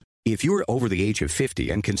If you're over the age of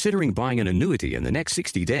 50 and considering buying an annuity in the next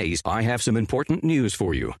 60 days, I have some important news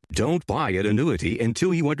for you. Don't buy an annuity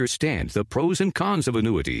until you understand the pros and cons of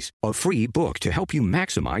annuities. A free book to help you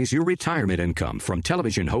maximize your retirement income from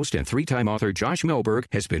television host and three-time author Josh Melberg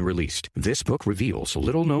has been released. This book reveals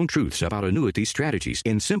little-known truths about annuity strategies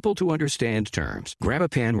in simple-to-understand terms. Grab a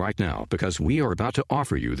pen right now because we are about to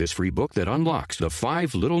offer you this free book that unlocks the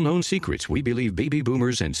 5 little-known secrets we believe baby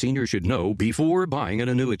boomers and seniors should know before buying an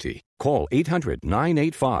annuity. Call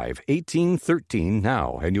 800-985-1813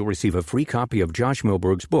 now, and you'll receive a free copy of Josh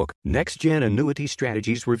Melberg's book, Next Gen Annuity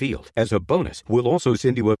Strategies Revealed. As a bonus, we'll also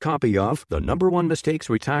send you a copy of The #1 Mistakes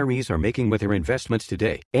Retirees Are Making with Their Investments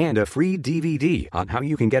Today, and a free DVD on how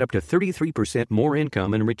you can get up to 33% more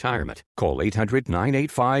income in retirement. Call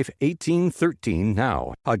 800-985-1813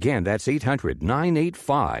 now. Again, that's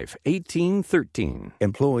 800-985-1813.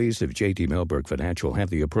 Employees of J.D. Melberg Financial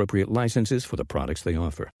have the appropriate licenses for the products they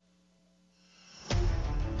offer.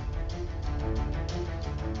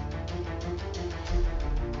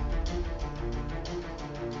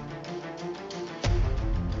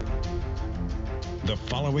 The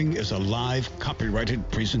following is a live copyrighted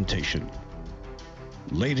presentation.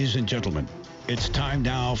 Ladies and gentlemen, it's time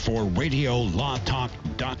now for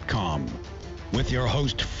RadioLawTalk.com with your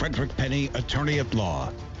host, Frederick Penny, attorney at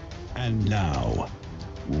law. And now,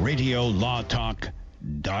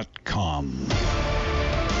 RadioLawTalk.com.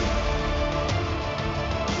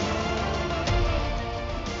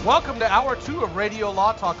 Welcome to Hour 2 of Radio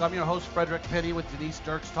Law Talk. I'm your host, Frederick Penny, with Denise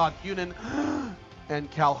Dirks, Todd Cunin, and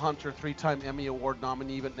Cal Hunter, 3-time Emmy Award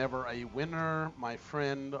nominee, but never a winner. My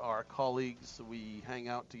friend, our colleagues, we hang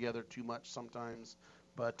out together too much sometimes,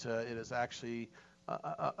 but it is actually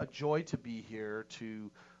a joy to be here to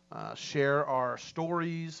share our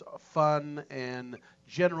stories, fun, and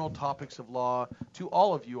general topics of law to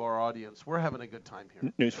all of you, our audience. We're having a good time here.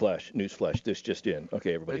 Newsflash. This just in.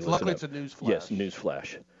 Okay, everybody, listen Luckily, up. it's a newsflash. Yes,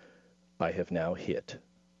 newsflash. I have now hit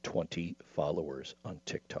 20 followers on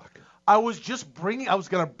TikTok. I was going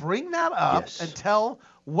to bring that up and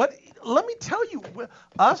let me tell you,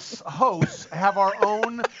 us hosts have our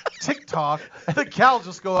own TikTok, and the Cal's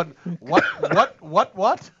just going, what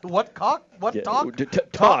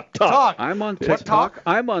talk? Talk. I'm on TikTok.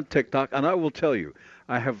 And I will tell you,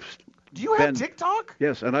 I have. Do you have TikTok?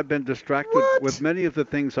 Yes, and I've been distracted with many of the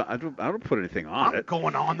things. I don't put anything on it. I'm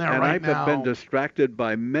going on there and right now. And I've been distracted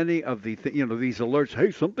by many of the these alerts.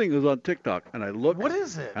 Hey, something is on TikTok, and I look. What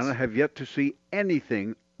is it? And I have yet to see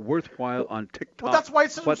anything worthwhile on TikTok. Well, that's why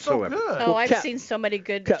it's so good. Oh, I've seen so many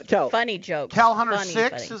good, funny jokes. Cal Hunter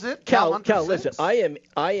 6, is it? Cal, listen, I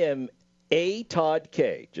am A Todd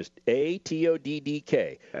K, just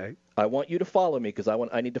ATODDK. Okay. I want you to follow me because I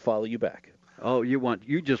need to follow you back. Oh,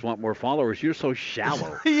 you just want more followers. You're so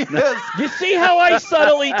shallow. Yes. You see how I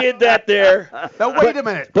subtly did that there? Now, wait a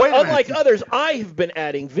minute. Unlike others, I have been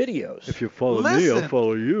adding videos. If you follow me, I'll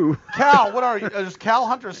follow you. Cal, what are you? Is Cal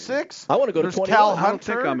Hunter 6? I want to go to 21. Cal I don't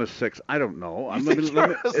think I'm a 6. I don't know. Is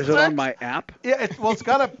it on my app? Yeah, it's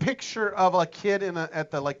got a picture of a kid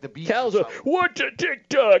at the beach. Cal's what's a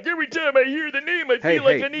TikTok? Every time I hear the name, I feel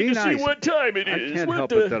like I need to see what time it is. I can't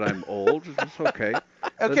help it that I'm old. It's okay.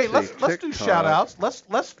 Okay, let's do shout-outs.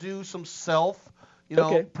 Let's do some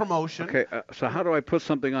promotion. Okay, so how do I put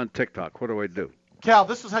something on TikTok? What do I do? Cal,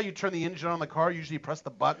 this is how you turn the engine on the car. Usually you press the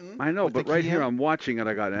button. I know, but right here I'm watching it.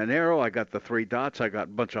 I got an arrow, I got the 3 dots, I got a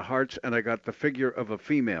bunch of hearts, and I got the figure of a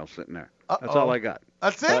female sitting there. That's all I got.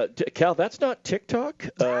 That's it? Cal, that's not TikTok.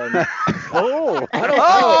 I don't know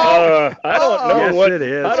it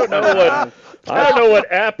is. I don't know what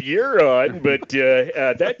app you're on, but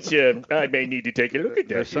that's I may need to take a look at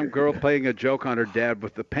that. There's some girl playing a joke on her dad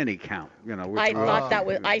with the penny count. I thought that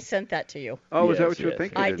was. I sent that to you. Oh, is that what you were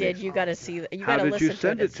thinking? I did. You got to see. You How got to did listen you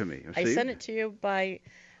send it to me? I sent it to you by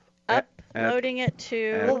uploading it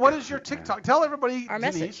to. Well, what is your TikTok? Tell everybody, our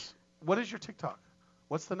Denise, message. What is your TikTok?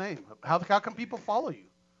 What's the name? How can people follow you,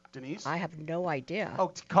 Denise? I have no idea.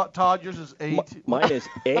 Oh, Todd, yours is A. Mine is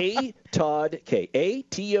A Todd K.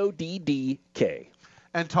 ATODDK.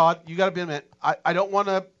 And Todd, you got to be a minute. I don't want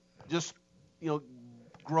to just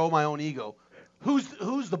grow my own ego. Who's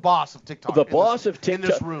the boss of TikTok? The boss of TikTok in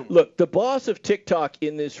this room. Look, the boss of TikTok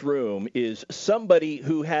in this room is somebody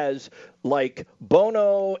who has like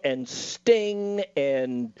Bono and Sting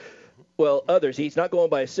and others. He's not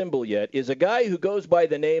going by a symbol yet. Is a guy who goes by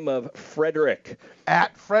the name of Frederick.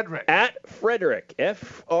 At Frederick. Frederick.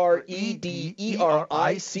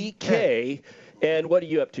 FREDERICK. And what are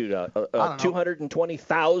you up to?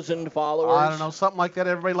 220,000 followers? I don't know, something like that.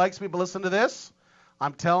 Everybody likes me, but listen to this.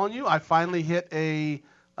 I'm telling you, I finally hit a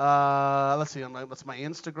Let's see. That's my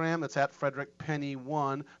Instagram. That's at Frederick Penny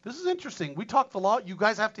 1. This is interesting. We talked a lot. You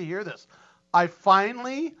guys have to hear this. I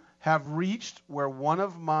finally have reached where one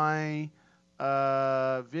of my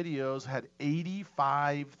videos had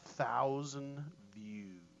 85,000 views.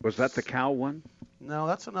 Was that the cow one? No,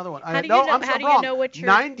 that's another one. How do you know what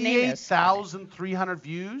your name is? 98,300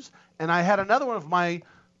 views, and I had another one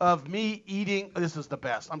of me eating. This is the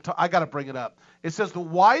best. I got to bring it up. It says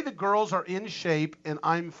why the girls are in shape and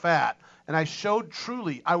I'm fat. And I showed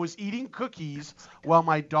truly I was eating cookies while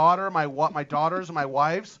my daughters and my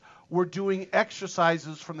wives were doing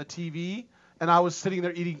exercises from the TV. And I was sitting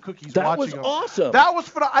there eating cookies watching them. That was awesome. That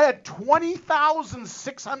was I had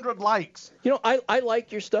 20,600 likes. You know, I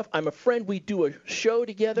like your stuff. I'm a friend. We do a show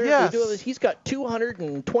together. Yes. We do this. He's got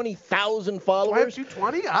 220,000 followers. Do I have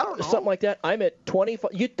 220? I don't know. Something like that. I'm at 20.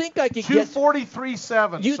 You'd think I could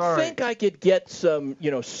 243.7. You'd think I could get some,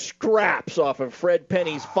 scraps off of Fred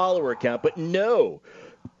Penny's follower count, but no.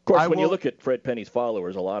 Of course, when you look at Fred Penny's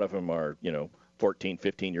followers, a lot of them are, 14,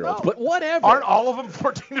 15-year-olds. No. But whatever. Aren't all of them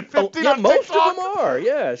 14 and 15 yeah, on most TikTok? of them are,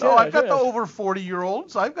 yes. No, I've got the over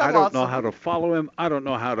 40-year-olds. I've got I lots don't know of how them. to follow him. I don't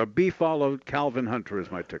know how to be followed. Calvin Hunter is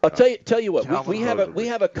my TikTok. I'll tell you what. We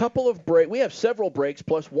have a couple of breaks. We have several breaks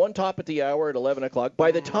plus one top at the hour at 11 o'clock. By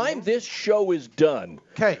the time this show is done,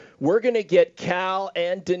 we're going to get Cal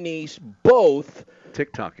and Denise both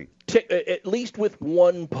TikToking. At least with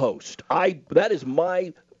one post. That is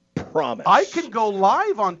my promise. I can go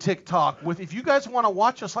live on TikTok if you guys want to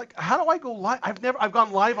watch us. Like, how do I go live? I've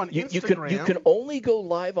gone live on Instagram. You can only go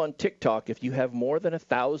live on TikTok if you have more than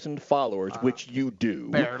 1,000 followers, which you do.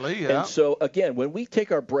 Barely, yeah. And so again, when we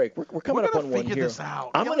take our break, we're coming up on one here. This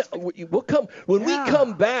out. We'll come when we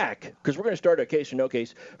come back because we're going to start a case or no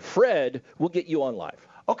case. Fred will get you on live.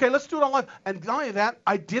 Okay, let's do it on live. And not only that,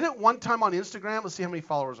 I did it one time on Instagram. Let's see how many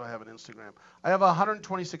followers I have on Instagram. I have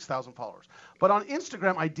 126,000 followers. But on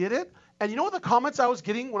Instagram, I did it. And you know what the comments I was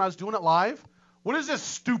getting when I was doing it live? What is this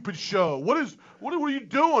stupid show? What are you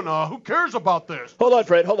doing? Who cares about this? Hold on,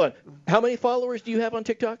 Fred. Hold on. How many followers do you have on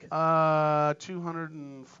TikTok?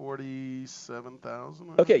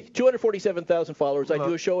 247,000. Okay, 247,000 followers. I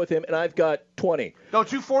do a show with him, and I've got 20. No,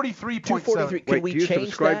 243.7. 243. Can we do you change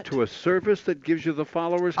subscribe that? to a service that gives you the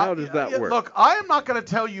followers? How does that work? Look, I am not going to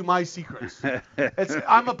tell you my secrets.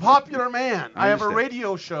 I'm a popular man. I have a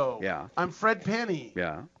radio show. Yeah. I'm Fred Penny.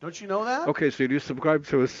 Yeah. Don't you know that? Okay, so do you subscribe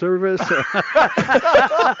to a service?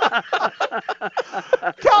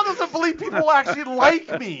 Cal doesn't believe people actually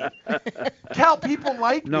like me. Cal, people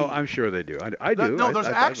like me. No, I'm sure they do. I do. No, there's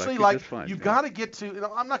actually you've got to get to.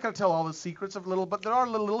 I'm not going to tell all the secrets of but there are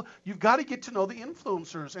little. You've got to get to know the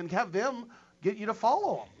influencers and have them get you to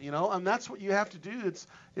follow them. And that's what you have to do.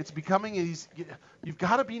 It's becoming you've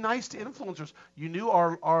got to be nice to influencers. You knew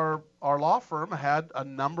our law firm had a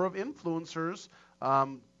number of influencers.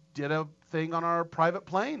 Did a thing on our private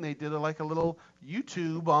plane. They did a little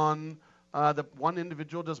YouTube on the one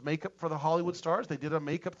individual does makeup for the Hollywood stars. They did a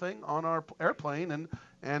makeup thing on our airplane,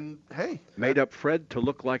 and hey, made up Fred to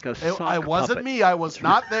look like a sock I wasn't puppet. me. I was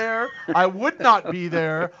not there. I would not be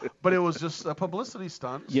there, but it was just a publicity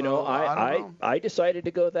stunt. I decided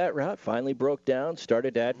to go that route. Finally broke down,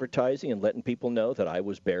 started advertising and letting people know that I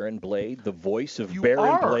was Baron Blade, the voice of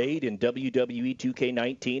Baron Blade in WWE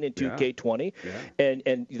 2K19 and 2K20,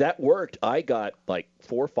 and that worked. I got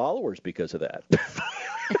 4 followers because of that.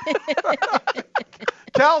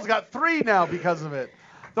 Cal's got 3 now because of it.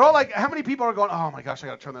 They're all how many people are going, oh my gosh, I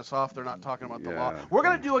got to turn this off. They're not talking about the law. We're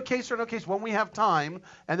going to do a case or no case when we have time,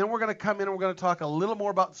 and then we're going to come in and we're going to talk a little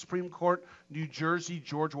more about the Supreme Court, New Jersey,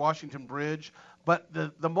 George Washington Bridge. But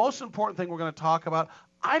the most important thing we're going to talk about,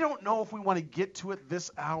 I don't know if we want to get to it this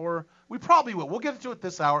hour. We probably will. We'll get to it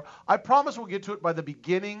this hour. I promise we'll get to it by the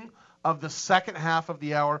beginning of the second half of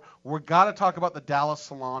the hour. We're got to talk about the Dallas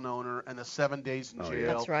salon owner and the 7 days in jail.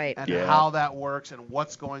 That's right. And how that works and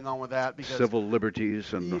what's going on with that. Because civil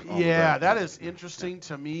liberties and all that is interesting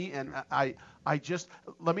to me. And I just,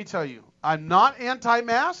 let me tell you, I'm not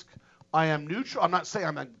anti-mask. I am neutral. I'm not saying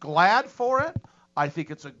I'm glad for it. I think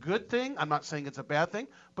it's a good thing. I'm not saying it's a bad thing,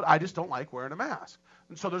 but I just don't like wearing a mask.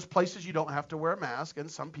 And so there's places you don't have to wear a mask, and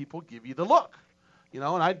some people give you the look, and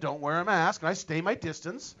I don't wear a mask, and I stay my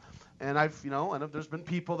distance. And and there's been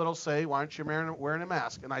people that'll say, why aren't you wearing a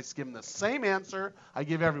mask? And I give them the same answer I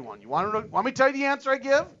give everyone. You want me to tell you the answer I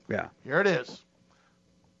give? Yeah. Here it is.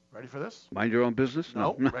 Ready for this? Mind your own business?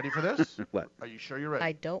 No. Ready for this? What? Are you sure you're ready?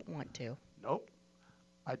 I don't want to. Nope.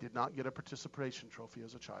 I did not get a participation trophy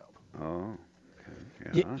as a child. Oh,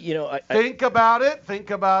 okay. Yeah. Think about it. Think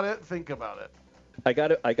about it. Think about it. I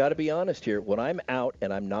gotta be honest here. When I'm out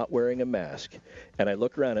and I'm not wearing a mask, and I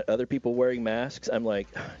look around at other people wearing masks, I'm like,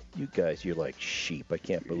 you guys, you're like sheep. I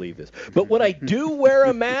can't believe this. But when I do wear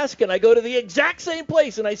a mask and I go to the exact same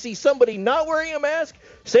place and I see somebody not wearing a mask,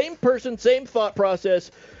 same person, same thought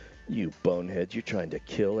process. You boneheads, you're trying to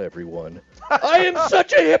kill everyone. I am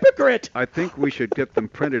such a hypocrite! I think we should get them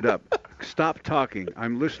printed up. Stop talking.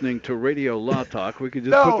 I'm listening to Radio Law Talk. We could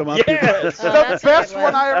just put them up. Yes. The best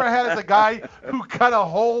one I ever had is a guy who cut a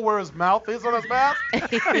hole where his mouth is on his mask.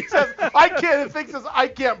 He says, I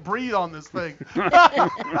can't breathe on this thing.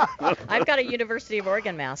 I've got a University of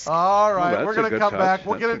Oregon mask. All right, Well, we're that's going a to good come back. touch.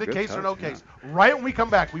 We'll get That's into a good case or no touch, case. Right when we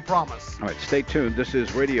come back, we promise. All right, stay tuned. This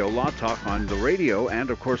is Radio Law Talk on the radio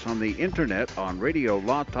and, of course, on the internet on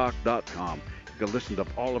radiolawtalk.com. You can listen to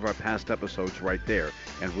all of our past episodes right there,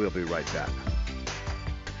 and we'll be right back.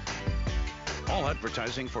 All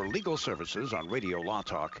advertising for legal services on Radio Law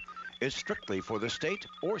Talk is strictly for the state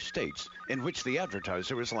or states in which the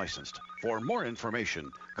advertiser is licensed. For more information,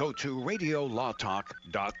 go to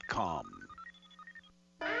radiolawtalk.com.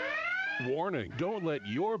 Warning, don't let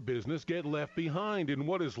your business get left behind in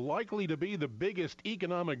what is likely to be the biggest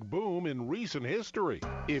economic boom in recent history.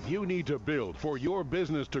 If you need to build for your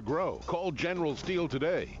business to grow, call General Steel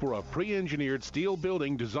today for a pre-engineered steel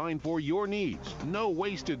building designed for your needs. No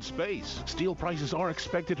wasted space. Steel prices are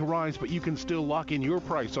expected to rise, but you can still lock in your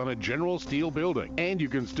price on a General Steel building. And you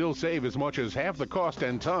can still save as much as half the cost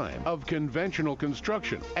and time of conventional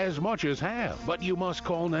construction. As much as half. But you must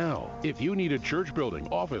call now. If you need a church building,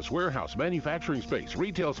 office, warehouse, manufacturing space,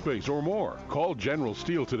 retail space, or more, call General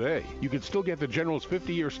Steel today. You can still get the General's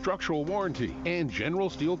 50-year structural warranty and General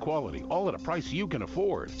Steel quality, all at a price you can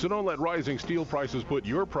afford. So don't let rising steel prices put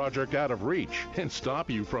your project out of reach and stop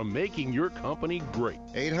you from making your company great.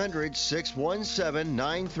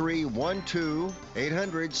 800-617-9312.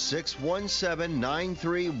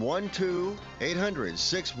 800-617-9312.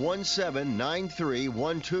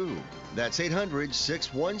 800-617-9312. That's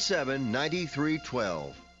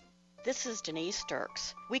 800-617-9312. This is Denise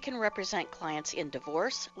Dirks. We can represent clients in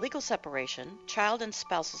divorce, legal separation, child and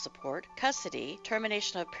spousal support, custody,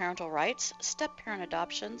 termination of parental rights, step-parent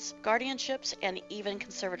adoptions, guardianships, and even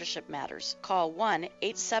conservatorship matters. Call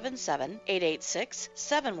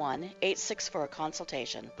 1-877-886-7186 for a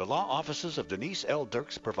consultation. The law offices of Denise L.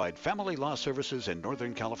 Dirks provide family law services in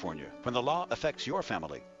Northern California. When the law affects your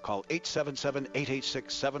family, call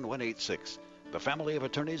 877-886-7186. The family of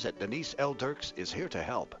attorneys at Denise L. Dirks is here to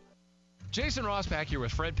help. Jason Ross back here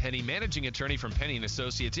with Fred Penny, managing attorney from Penny &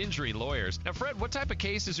 Associates Injury Lawyers. Now, Fred, what type of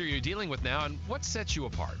cases are you dealing with now, and what sets you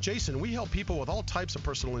apart? Jason, we help people with all types of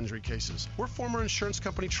personal injury cases. We're former insurance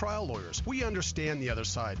company trial lawyers. We understand the other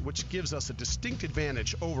side, which gives us a distinct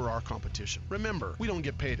advantage over our competition. Remember, we don't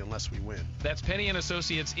get paid unless we win. That's Penny &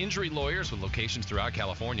 Associates Injury Lawyers with locations throughout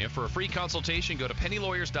California. For a free consultation, go to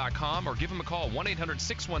pennylawyers.com or give them a call,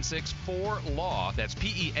 1-800-616-4LAW. That's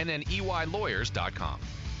PENNEY lawyers.com.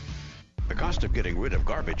 The cost of getting rid of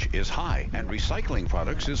garbage is high, and recycling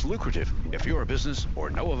products is lucrative. If you're a business or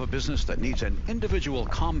know of a business that needs an individual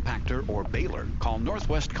compactor or baler, call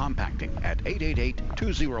Northwest Compacting at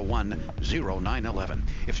 888-201-0911.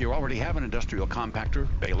 If you already have an industrial compactor,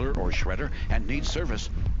 baler, or shredder and need service,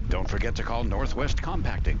 don't forget to call Northwest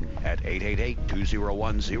Compacting at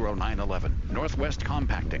 888-201-0911. Northwest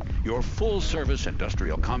Compacting, your full-service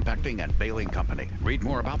industrial compacting and baling company. Read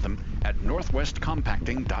more about them at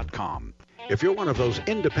northwestcompacting.com. If you're one of those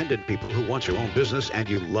independent people who wants your own business and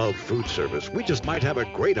you love food service, we just might have a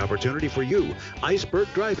great opportunity for you. Iceberg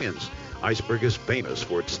Drive-Ins. Iceberg is famous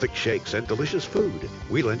for its thick shakes and delicious food.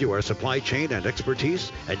 We lend you our supply chain and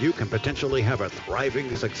expertise, and you can potentially have a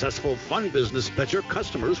thriving, successful, fun business that your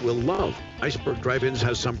customers will love. Iceberg Drive-Ins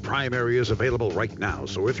has some prime areas available right now,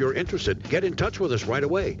 so if you're interested, get in touch with us right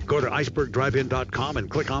away. Go to icebergdrivein.com and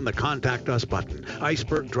click on the Contact Us button.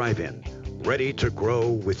 Iceberg Drive-In, ready to grow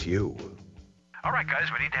with you. All right, guys,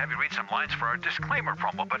 we need to have you read some lines for our disclaimer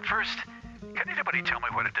promo, but first, can anybody tell me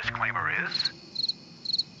what a disclaimer is?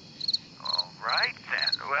 All right, then.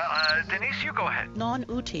 Well, Denise, you go ahead. Non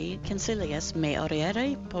uti concilius me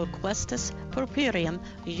oriere proquestis purpurium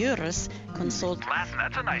juris consult. Latin,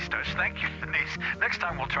 that's a nice touch. Thank you, Denise. Next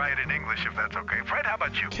time we'll try it in English if that's okay. Fred, how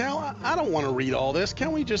about you? Cal, I don't want to read all this.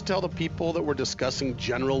 Can't we just tell the people that we're discussing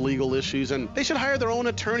general legal issues and they should hire their own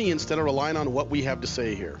attorney instead of relying on what we have to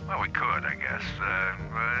say here? Well, we could, I guess.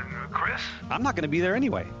 Chris? I'm not going to be there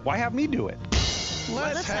anyway. Why have me do it?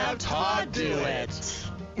 Let's have Todd do it.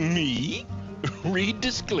 Me? Read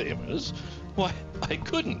disclaimers? Why, I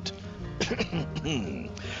couldn't.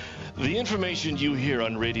 The information you hear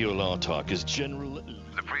on Radio Law Talk is general.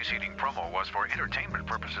 The preceding promo was for entertainment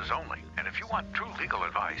purposes only. And if you want true legal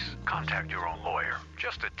advice, contact your own lawyer.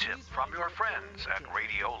 Just a tip from your friends at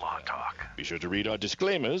Radio Law Talk. Be sure to read our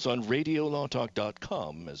disclaimers on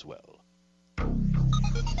radiolawtalk.com as well.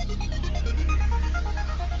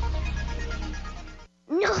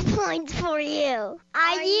 No points for you.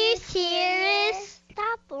 Are you serious?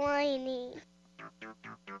 Stop whining.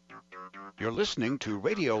 You're listening to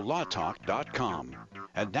RadioLawTalk.com.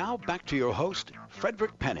 And now back to your host,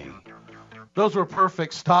 Frederick Penny. Those were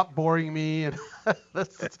perfect. Stop boring me. And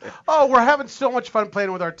we're having so much fun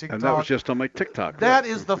playing with our TikTok. And that was just on my TikTok. That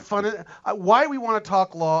is the fun. Why we want to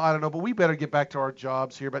talk law, I don't know, but we better get back to our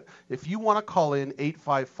jobs here. But if you want to call in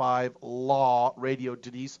 855-LAW Radio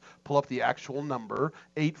Denise, pull up the actual number,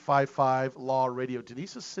 855-LAW Radio.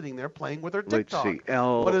 Denise is sitting there playing with her TikTok. Let's see.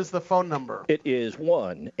 What is the phone number? It is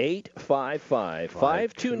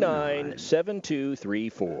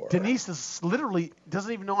 1-855-529-7234. Denise is literally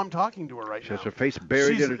doesn't even know I'm talking to her right now. She has her face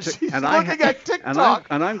buried in her TikTok. She's looking at TikTok.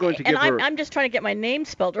 And I'm going to give her... I'm just trying to get my name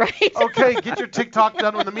spelled right. Okay, get your TikTok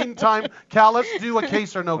done. In the meantime, Cal, let's do a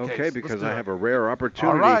case or no case. Okay, because I have a rare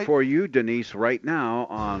opportunity for you, Denise, right now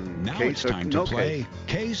on now Case it's time or No to play Case.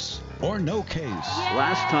 Case or No Case.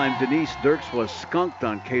 Last time, Denise Dirks was skunked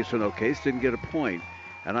on Case or No Case, didn't get a point.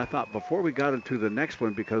 And I thought before we got into the next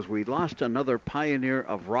one, because we lost another pioneer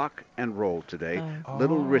of rock and roll today,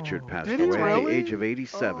 Little Richard passed away at the age of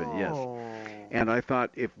 87, yes. And I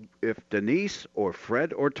thought if Denise or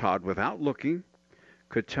Fred or Todd, without looking,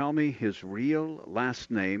 could tell me his real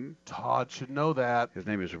last name. Todd should know that. His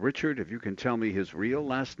name is Richard. If you can tell me his real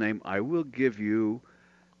last name, I will give you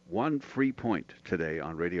 1 free point today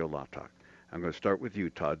on Radio Law Talk. I'm going to start with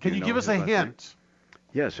you, Todd. Can you give us a hint? Name?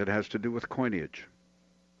 Yes, it has to do with coinage.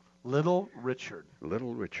 Little Richard.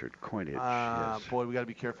 Little Richard, coinage, yes. Boy, we got to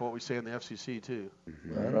be careful what we say in the FCC, too.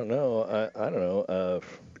 Mm-hmm. I don't know. I don't know.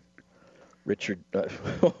 Richard,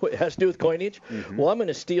 it has to do with coinage? Mm-hmm. Well, I'm going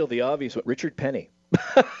to steal the obvious one. Richard Penny.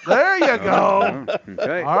 There you go.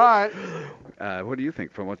 Okay. All right. What do you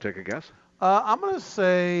think? Want to take a guess? I'm going to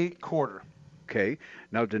say quarter. Okay.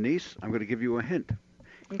 Now, Denise, I'm going to give you a hint.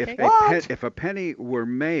 Okay. If a penny were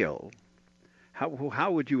male,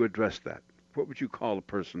 how would you address that? What would you call a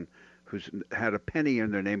person who's had a penny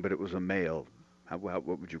in their name, but it was a male?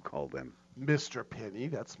 What would you call them? Mr. Penny,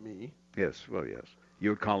 that's me. Yes, well, yes. You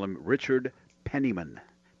would call him Richard Penniman.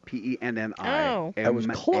 Penni. Oh, I was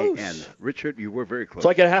close. Richard, you were very close. So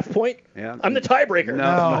I get a half point? Yeah. I'm the tiebreaker. No,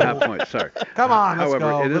 not half point. Sorry. Come on, let's However,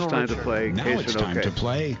 go. it is Little time Richard. to play Now Case it's or No time Case. to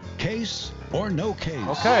play Case or No Case.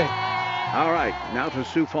 Okay. All right, now to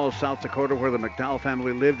Sioux Falls, South Dakota, where the McDowell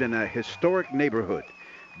family lived in a historic neighborhood.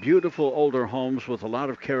 Beautiful older homes with a lot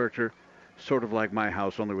of character, sort of like my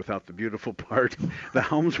house, only without the beautiful part. The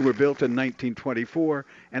homes were built in 1924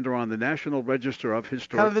 and are on the National Register of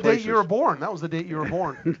Historic Kind of the Places. date you were born. That was the date you were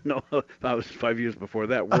born. No, that was 5 years before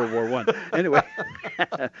that, World War I. Anyway,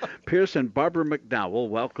 Pierce and Barbara McDowell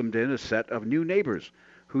welcomed in a set of new neighbors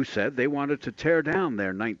who said they wanted to tear down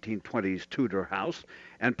their 1920s Tudor house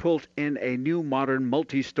and pulled in a new modern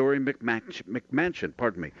multi-story McMansion.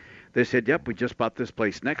 Pardon me. They said, yep, we just bought this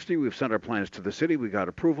place next to you. We've sent our plans to the city. We got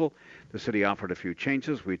approval. The city offered a few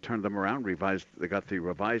changes. We turned them around, revised. They got the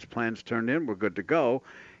revised plans turned in. We're good to go.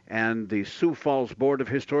 And the Sioux Falls Board of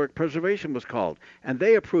Historic Preservation was called, and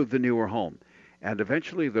they approved the newer home. And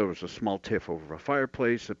eventually there was a small tiff over a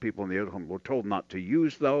fireplace. The people in the other home were told not to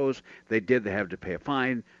use those. They did. They had to pay a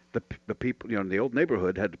fine. The people, in the old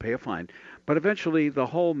neighborhood had to pay a fine. But eventually the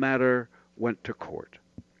whole matter went to court.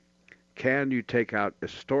 Can you take out a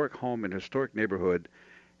historic home in a historic neighborhood?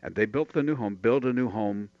 And they built the new home, build a new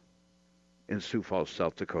home in Sioux Falls,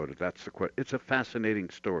 South Dakota. That's the question. It's a fascinating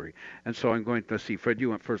story. And so I'm going to see, Fred, you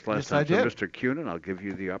went first last time. Yes, I so did. Mr. Cunin, I'll give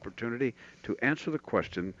you the opportunity to answer the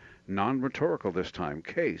question, non-rhetorical this time,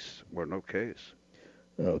 case or no case.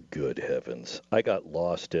 Oh, good heavens. I got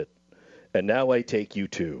lost it. And now I take you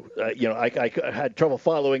too. I had trouble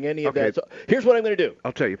following any of that. So here's what I'm going to do.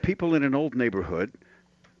 I'll tell you, people in an old neighborhood,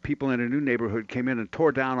 people in a new neighborhood came in and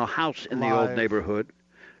tore down a house in the old neighborhood,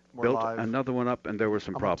 built another one up, and there were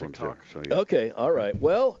some problems there. So, yeah. Okay, all right.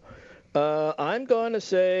 Well, I'm going to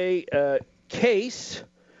say case,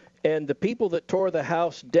 and the people that tore the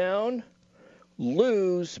house down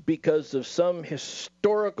lose because of some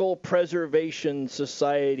historical preservation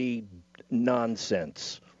society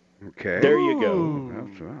nonsense. Okay. There you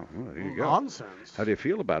go. Well, there you go. Nonsense. How do you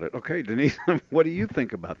feel about it? Okay, Denise, what do you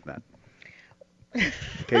think about that?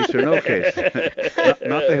 Case or no case?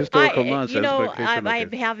 not the historical nonsense, but case or no I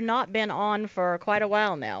case. have not been on for quite a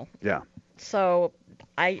while now. Yeah. So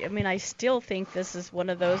I mean, I still think this is one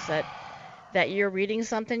of those that you're reading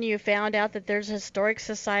something, you found out that there's a historic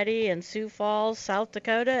society in Sioux Falls, South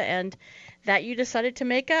Dakota, and that you decided to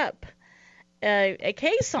make up a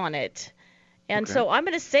case on it. And so I'm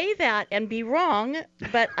going to say that and be wrong,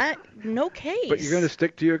 but no case. But you're going to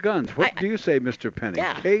stick to your guns. What do you say, Mr. Penny?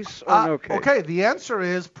 Case or no case? Okay, the answer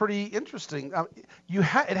is pretty interesting.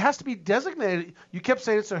 It has to be designated. You kept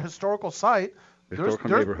saying it's a historical site. Historical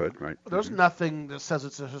neighborhood, right. There's nothing that says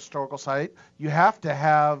it's a historical site. You have to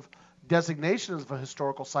have designations of a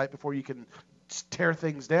historical site before you can tear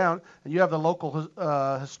things down. And you have the local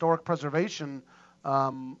historic preservation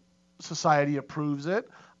society approves it.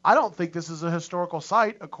 I don't think this is a historical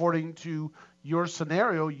site according to your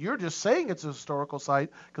scenario. You're just saying it's a historical site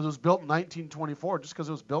because it was built in 1924. Just because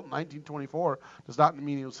it was built in 1924 does not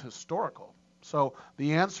mean it was historical. So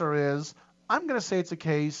the answer is I'm going to say it's a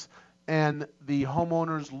case, and the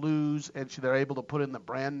homeowners lose, and they're able to put in the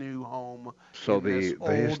brand new home. So the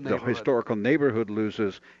historical neighborhood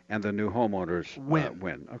loses, and the new homeowners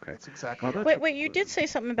win. Okay. That's exactly right. Wait, you did say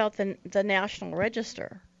something about the National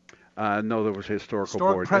Register. No, there was a historical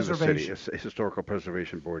board in the city, a historical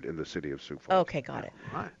preservation board in the city of Sioux Falls. Okay, got it.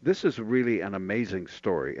 Right. This is really an amazing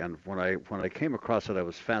story, and when I came across it, I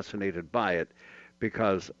was fascinated by it,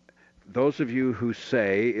 because those of you who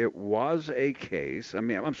say it was a case,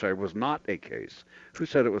 I'm sorry, it was not a case. Who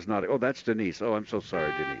said it was not? Oh, that's Denise. Oh, I'm so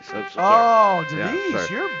sorry, Denise. I'm so sorry. Denise,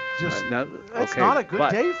 you're just, that's okay, not a good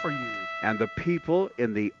day for you. And the people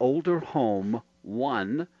in the older home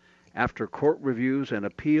won. After court reviews and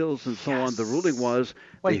appeals and so on, the ruling was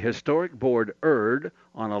the historic board erred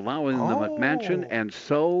on allowing the McMansion, and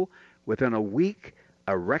so within a week,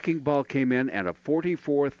 a wrecking ball came in and a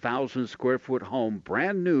 44,000 square foot home,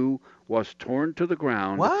 brand new, was torn to the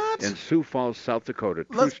ground in Sioux Falls, South Dakota.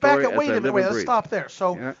 Let's back up. Wait a minute. Let's stop there.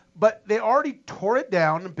 So, but they already tore it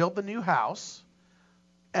down and built the new house,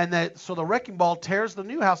 and so the wrecking ball tears the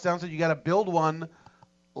new house down. So you got to build one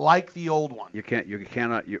like the old one. You cannot you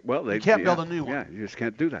can't build a new one. Yeah, you just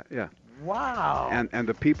can't do that. Yeah. Wow. And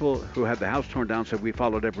the people who had the house torn down said we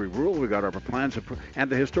followed every rule, we got our plans approved, and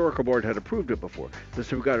the historical board had approved it before. They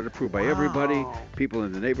said we got it approved by everybody. People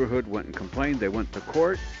in the neighborhood went and complained. They went to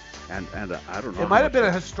court, and I don't know. It might have been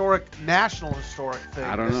a national historic thing.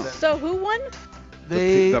 I don't know. So who won?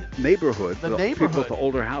 The neighborhood. The neighborhood. People with the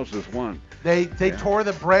older houses won. They tore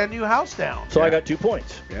the brand new house down. So I got 2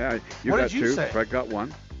 points. Yeah, you what got did you two. say? Fred got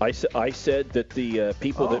one. I said that the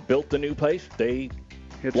people that built the new place, they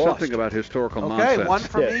It's lost. something about historical nonsense. Okay, 1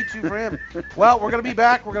 for me, 2 for him. Well, we're going to be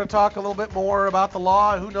back. We're going to talk a little bit more about the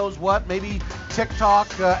law. Who knows what? Maybe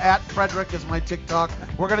TikTok. At Frederick is my TikTok.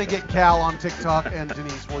 We're going to get Cal on TikTok, and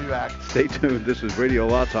Denise, will you back? Stay tuned. This is Radio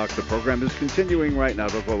Law Talk. The program is continuing right now.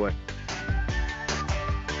 Don't go away.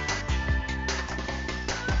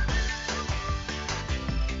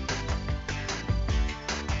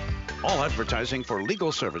 All advertising for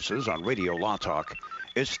legal services on Radio Law Talk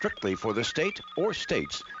is strictly for the state or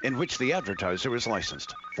states in which the advertiser is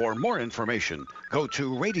licensed. For more information, go to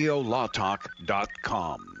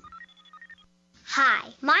radiolawtalk.com. Hi,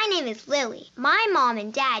 my name is Lily. My mom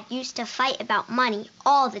and dad used to fight about money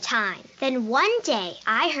all the time. Then one day,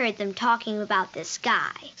 I heard them talking about this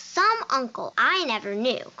guy, some uncle I never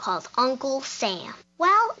knew, called Uncle Sam.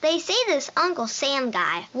 Well, they say this Uncle Sam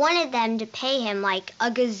guy wanted them to pay him like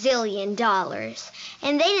 $1 gazillion,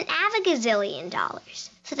 and they didn't have $1 gazillion.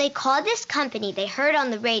 So they called this company they heard on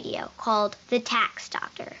the radio called the Tax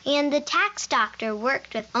Doctor. And the Tax Doctor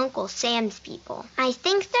worked with Uncle Sam's people. I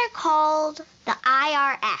think they're called the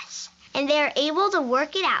IRS. And they were able to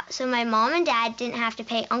work it out so my mom and dad didn't have to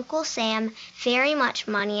pay Uncle Sam very much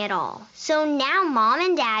money at all. So now mom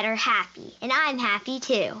and dad are happy, and I'm happy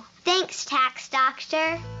too. Thanks, Tax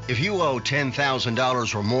Doctor. If you owe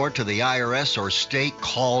 $10,000 or more to the IRS or state,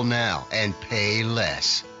 call now and pay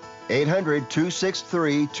less.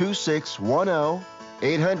 800-263-2610.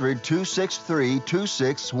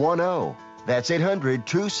 800-263-2610. That's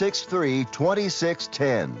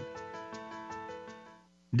 800-263-2610.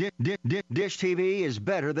 Dish TV is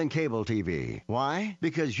better than cable TV. Why?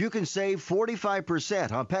 Because you can save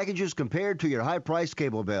 45% on packages compared to your high-priced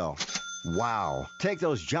cable bill. Wow. Take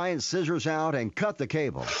those giant scissors out and cut the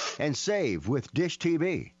cable and save with Dish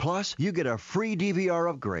TV. Plus, you get a free DVR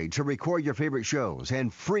upgrade to record your favorite shows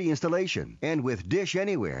and free installation. And with Dish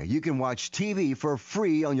Anywhere, you can watch TV for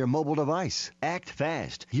free on your mobile device. Act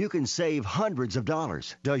fast. You can save hundreds of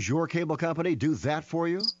dollars. Does your cable company do that for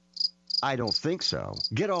you? I don't think so.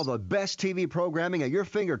 Get all the best TV programming at your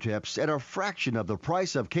fingertips at a fraction of the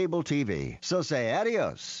price of cable TV. So say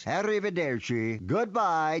adios, arrivederci,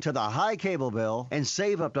 goodbye to the high cable bill and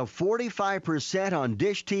save up to 45% on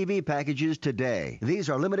Dish TV packages today. These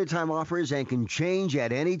are limited time offers and can change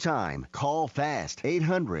at any time. Call fast.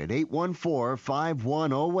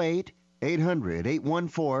 800-814-5108.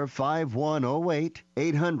 800-814-5108.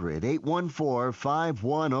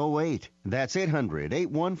 800-814-5108. That's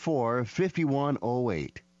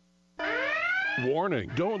 800-814-5108.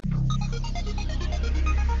 Warning, don't...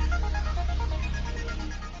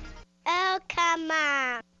 Oh, come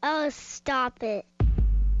on. Oh, stop it.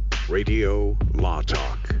 Radio Law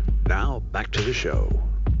Talk. Now, back to the show.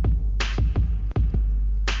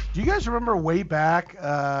 Do you guys remember way back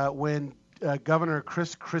when Governor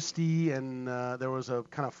Chris Christie and there was a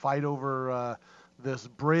kind of fight over this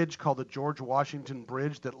bridge called the George Washington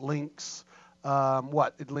Bridge that links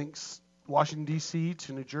It links Washington D.C.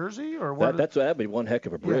 to New Jersey, or what? That'd be one heck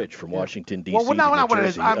of a bridge from Washington D.C. Well, to not New what it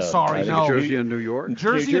is. Jersey. I'm sorry, no. New Jersey and New York.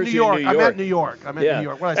 Jersey and New York. I meant New York. What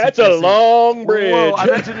did I say? That's a long bridge. Whoa, I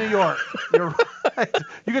meant to New York. You're right.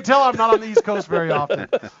 You can tell I'm not on the East Coast very often.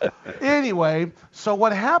 Anyway, so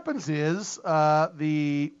what happens is one of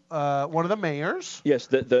the mayors. Yes,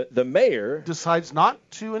 the mayor decides not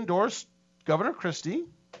to endorse Governor Christie.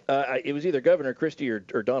 It was either Governor Christie or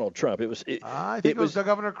Donald Trump. I think it was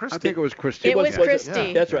Governor Christie. I think it was Christie. It was Christie.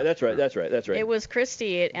 Yeah. That's right. It was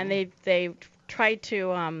Christie, and they tried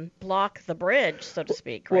to block the bridge, so to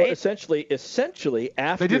speak, right? Well, essentially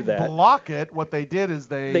after they didn't that, block it. What they did is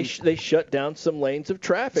they shut down some lanes of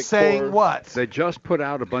traffic. Saying what? They just put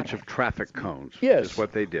out a bunch of traffic cones. Yes, is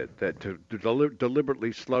what they did. That to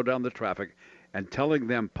deliberately slow down the traffic, and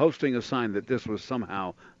posting a sign that this was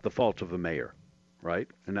somehow the fault of the mayor. Right?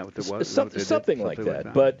 And that what it was? Something like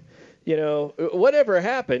that. But, whatever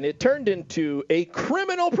happened, it turned into a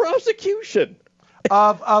criminal prosecution.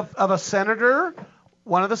 Of a senator,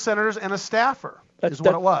 one of the senators, and a staffer is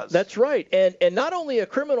what it was. That's right. And not only a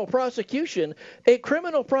criminal prosecution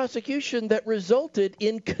that resulted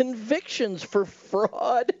in convictions for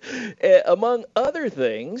fraud, among other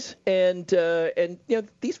things. And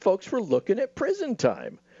these folks were looking at prison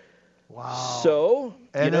time. Wow. So,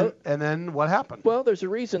 and then what happened? Well, there's a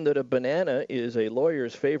reason that a banana is a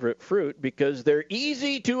lawyer's favorite fruit, because they're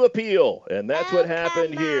easy to appeal, and that's what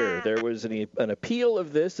happened here. There was an appeal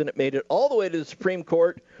of this, and it made it all the way to the Supreme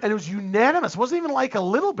Court. And it was unanimous. It wasn't even like a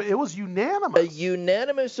little bit. It was unanimous. A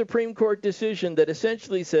unanimous Supreme Court decision that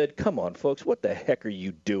essentially said, come on, folks, what the heck are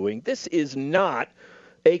you doing? This is not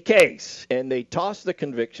a case. And they tossed the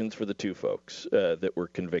convictions for the two folks that were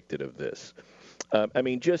convicted of this. How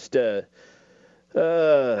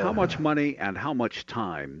much money and how much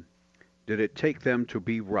time did it take them to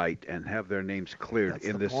be right and have their names cleared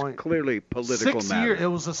in this clearly political matter? It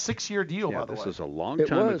was a 6-year deal, by the way. This is a long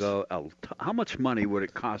time ago. How much money would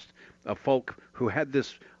it cost a folk who had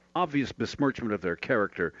this obvious besmirchment of their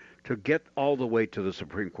character to get all the way to the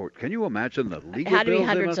Supreme Court? Can you imagine the legal bills? It had to be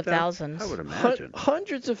hundreds of thousands. I would imagine.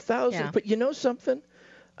 Hundreds of thousands. Yeah. But you know something?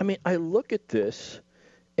 I mean, I look at this.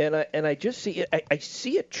 And I just see I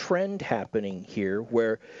see a trend happening here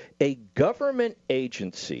where a government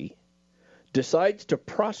agency decides to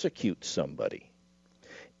prosecute somebody,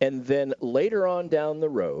 and then later on down the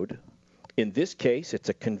road, in this case, it's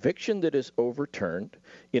a conviction that is overturned.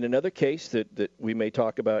 In another case that we may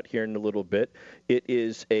talk about here in a little bit, it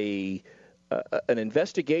is an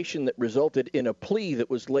investigation that resulted in a plea that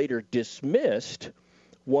was later dismissed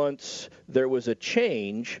once there was a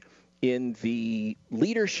change in the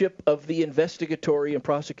leadership of the investigatory and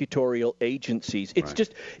prosecutorial agencies. It's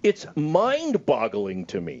it's mind-boggling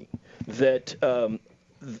to me that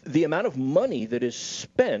the amount of money that is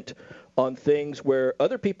spent on things where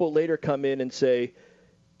other people later come in and say,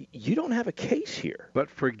 you don't have a case here. But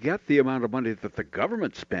forget the amount of money that the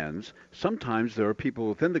government spends. Sometimes there are people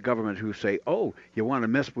within the government who say, oh, you want to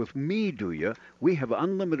mess with me, do you? We have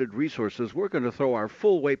unlimited resources. We're going to throw our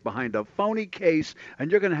full weight behind a phony case, and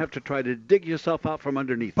you're going to have to try to dig yourself out from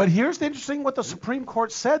underneath. But here's the interesting what the Supreme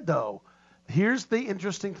Court said, though. Here's the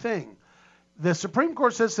interesting thing. The Supreme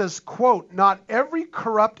Court says, quote, not every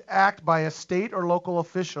corrupt act by a state or local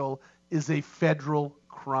official is a federal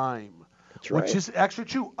crime. Right. Which is actually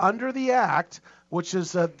true under the act, which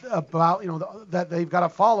is about that they've got to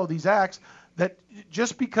follow these acts. That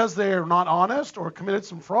just because they're not honest or committed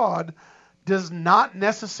some fraud does not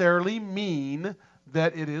necessarily mean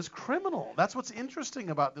that it is criminal. That's what's interesting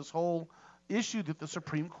about this whole issue that the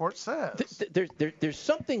Supreme Court says. There's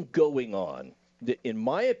something going on that, in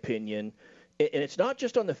my opinion, And it's not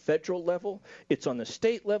just on the federal level. It's on the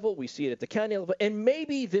state level. We see it at the county level. And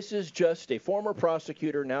maybe this is just a former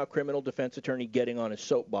prosecutor, now criminal defense attorney, getting on his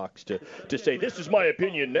soapbox to say, this is my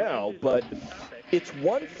opinion now. But it's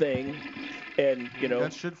one thing, and,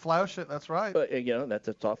 that should flout it. That's right.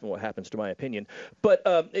 That's often what happens to my opinion. But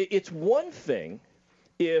it's one thing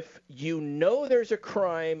if you know there's a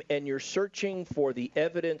crime and you're searching for the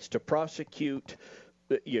evidence to prosecute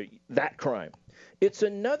that crime. It's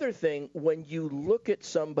another thing when you look at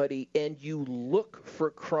somebody and you look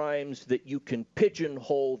for crimes that you can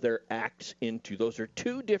pigeonhole their acts into. Those are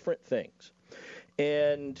two different things.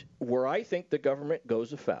 And where I think the government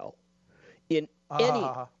goes afoul in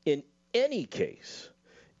any case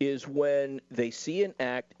is when they see an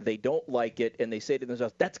act, they don't like it, and they say to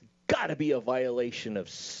themselves, that's got to be a violation of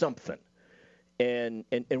something. And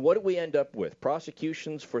what do we end up with?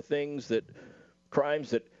 Prosecutions for crimes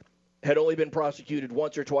that had only been prosecuted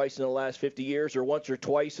once or twice in the last 50 years or once or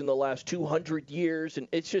twice in the last 200 years, and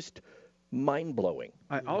it's just mind-blowing.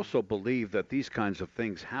 I also believe that these kinds of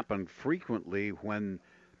things happen frequently when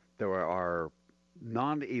there are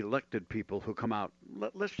non-elected people who come out.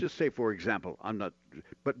 Let's just say, for example,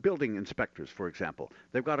 but building inspectors, for example,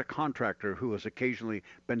 they've got a contractor who has occasionally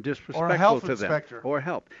been disrespectful to them. Or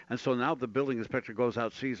health. And so now the building inspector goes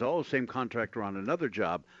out, sees, same contractor on another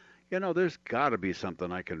job. There's got to be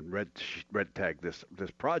something I can red tag this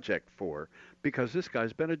project for, because this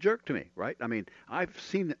guy's been a jerk to me, right? I mean, I've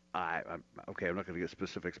seen. I'm not going to get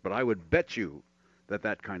specifics, but I would bet you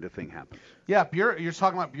that kind of thing happens. Yeah, you're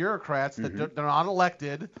talking about bureaucrats that they're not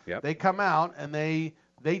elected. Yep. They come out and they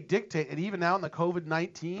dictate, and even now in the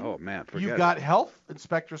COVID-19, oh man, you've got health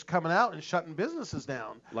inspectors coming out and shutting businesses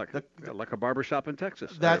down. Like a barbershop in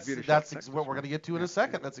Texas. That's what we're going to get to in a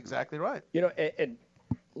second. That's exactly right. And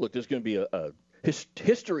look, there's going to be a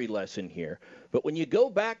history lesson here, but when you go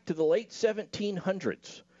back to the late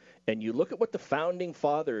 1700s and you look at what the founding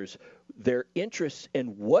fathers, their interests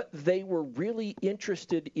and what they were really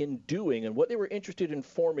interested in doing and what they were interested in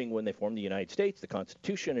forming when they formed the United States, the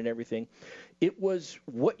Constitution and everything, it was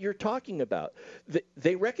what you're talking about.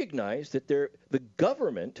 They recognized that the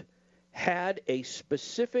government had a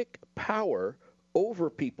specific power over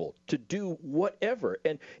people to do whatever.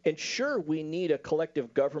 And sure, we need a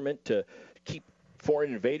collective government to keep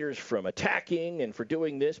foreign invaders from attacking and for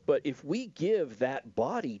doing this, but if we give that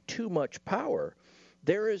body too much power,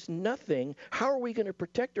 there is nothing. How are we going to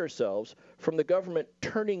protect ourselves from the government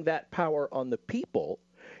turning that power on the people?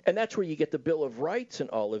 And that's where you get the Bill of Rights and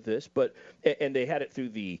all of this. And they had it through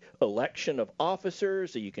the election of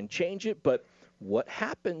officers, so you can change it. But what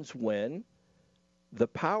happens when the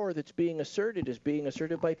power that's being asserted is being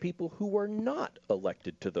asserted by people who are not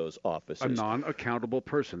elected to those offices? A non-accountable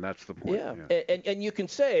person. That's the point. Yeah. And you can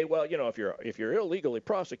say, well, if you're illegally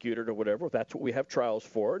prosecuted or whatever, that's what we have trials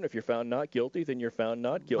for. And if you're found not guilty, then you're found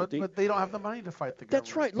not guilty. But they don't have the money to fight the government.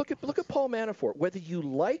 That's right. Look at Paul Manafort. Whether you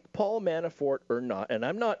like Paul Manafort or not, and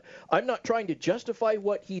I'm not trying to justify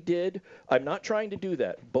what he did. I'm not trying to do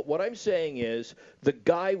that. But what I'm saying is the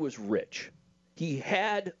guy was rich. He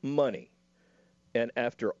had money. And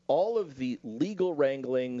after all of the legal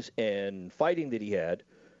wranglings and fighting that he had,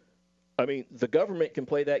 I mean, the government can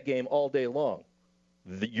play that game all day long.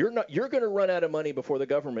 You're going to run out of money before the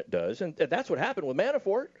government does, and that's what happened with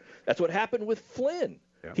Manafort. That's what happened with Flynn.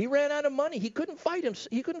 Yeah. He ran out of money. He couldn't fight him.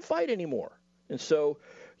 He couldn't fight anymore. And so,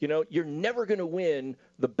 you're never going to win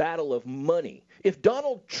the battle of money. If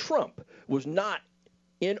Donald Trump was not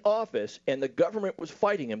in office and the government was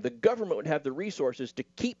fighting him, the government would have the resources to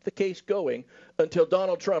keep the case going until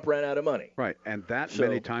Donald Trump ran out of money. Right, and that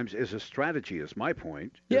many times is a strategy, is my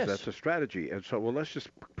point. Yes. That's a strategy. And so, let's just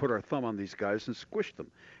put our thumb on these guys and squish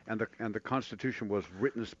them. And the Constitution was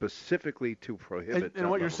written specifically to prohibit. And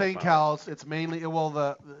what you're saying, Cal, it's mainly,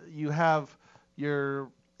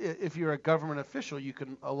 if you're a government official, you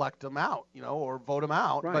can elect them out, or vote them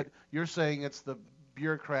out. Right. But you're saying it's the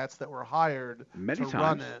bureaucrats that were hired many to times.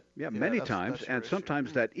 run it. Yeah, many times, and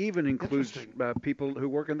sometimes that even includes people who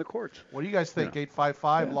work in the courts. What do you guys think?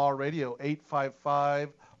 855 Law Radio,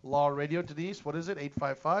 855 Law Radio. Denise, what is it?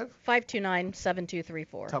 855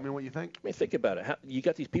 529-7234. Tell me what you think. I mean, think about it. You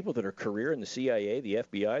got these people that are career in the CIA, the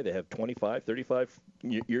FBI. They have 25, 35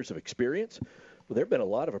 years of experience. Well, there have been a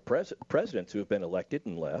lot of presidents who have been elected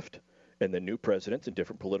and left. And then new presidents and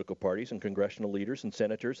different political parties and congressional leaders and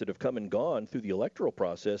senators that have come and gone through the electoral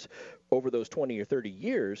process over those 20 or 30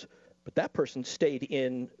 years, but that person stayed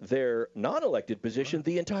in their non-elected position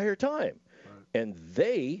the entire time. Right. And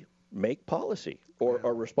they make policy or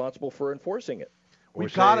are responsible for enforcing it. Or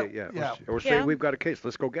say we've got a case,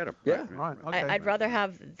 let's go get him. Yeah. Right. Okay. I'd rather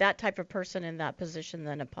have that type of person in that position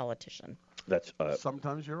than a politician. That's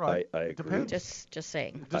sometimes you're right. I it agree. depends. Just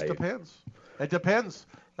saying. It just depends. It depends.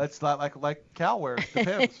 That's not like Cal wears.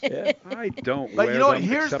 Depends. Yeah. I don't But wear you know what? them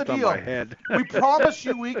Here's the except on deal. my head. We promised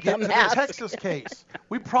you we get to the Texas case.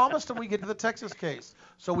 We promised them we get to the Texas case.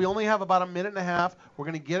 So we only have about a minute and a half. We're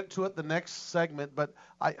going to get to it the next segment. But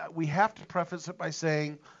we have to preface it by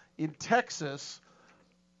saying, in Texas,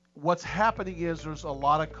 what's happening is there's a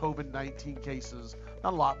lot of COVID-19 cases.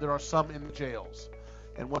 Not a lot. There are some in the jails.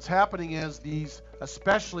 And what's happening is these,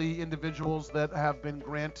 especially individuals that have been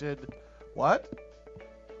granted, what?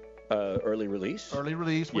 Early release. Early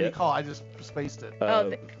release. What do you call it? I just spaced it.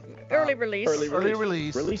 Early release. Early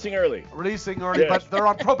release. Releasing early. Releasing early, Yes. but they're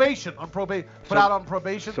on probation. Put out on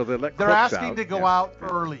probation. So they let they're crooks asking out. to go Yeah. out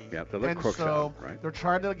early. Yeah, they let and crooks so out, right. they're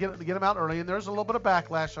trying to get them out early, and there's a little bit of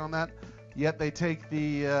backlash on that. Yet they take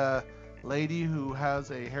the lady who has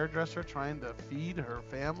a hairdresser trying to feed her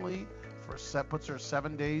family puts her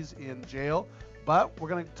 7 days in jail. But we're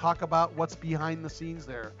going to talk about what's behind the scenes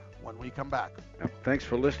there when we come back. Thanks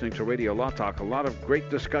for listening to Radio Law Talk. A lot of great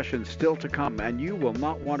discussion still to come, and you will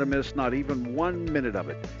not want to miss not even 1 minute of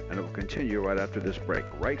it. And it will continue right after this break,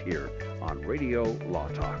 right here on Radio Law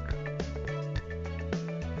Talk.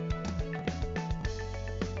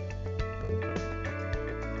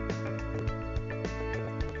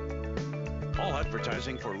 All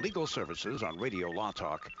advertising for legal services on Radio Law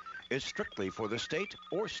Talk is strictly for the state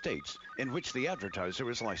or states in which the advertiser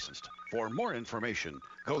is licensed. For more information,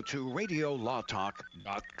 go to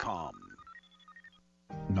radiolawtalk.com.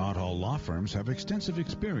 Not all law firms have extensive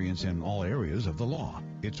experience in all areas of the law.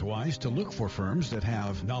 It's wise to look for firms that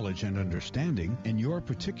have knowledge and understanding in your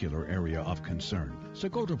particular area of concern. So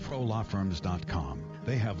go to prolawfirms.com.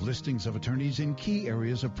 They have listings of attorneys in key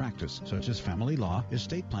areas of practice, such as family law,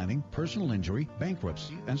 estate planning, personal injury,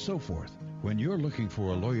 bankruptcy, and so forth. When you're looking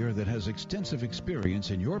for a lawyer that has extensive experience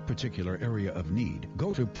in your particular area of need,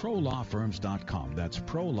 go to prolawfirms.com. That's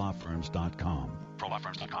prolawfirms.com.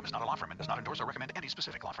 ProLawFirms.com is not a law firm and does not endorse or recommend any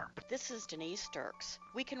specific law firm. This is Denise Dirks.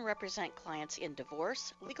 We can represent clients in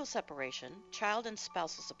divorce, legal separation, child and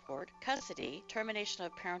spousal support, custody, termination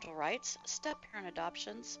of parental rights, step-parent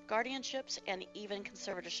adoptions, guardianships, and even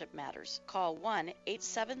conservatorship matters. Call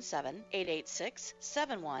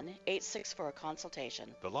 1-877-886-7186 for a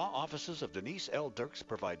consultation. The law offices of Denise L. Dirks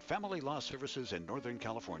provide family law services in Northern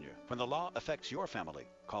California. When the law affects your family,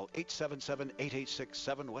 call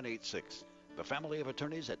 877-886-7186. The family of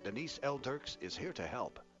attorneys at Denise L. Dirks is here to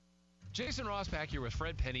help. Jason Ross back here with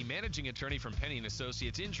Fred Penny, managing attorney from Penny &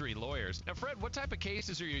 Associates Injury Lawyers. Now, Fred, what type of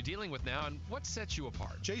cases are you dealing with now, and what sets you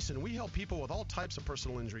apart? Jason, we help people with all types of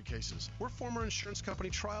personal injury cases. We're former insurance company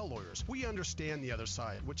trial lawyers. We understand the other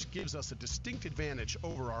side, which gives us a distinct advantage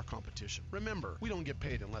over our competition. Remember, we don't get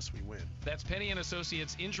paid unless we win. That's Penny &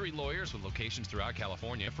 Associates Injury Lawyers with locations throughout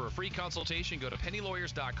California. For a free consultation, go to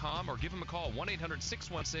pennylawyers.com or give them a call,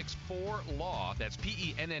 1-800-616-4LAW. That's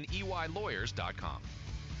PENNEY lawyers.com.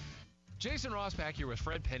 Jason Ross back here with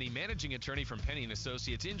Fred Penny, managing attorney from Penny &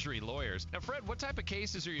 Associates Injury Lawyers. Now, Fred, what type of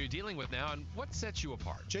cases are you dealing with now, and what sets you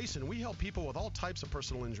apart? Jason, we help people with all types of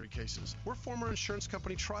personal injury cases. We're former insurance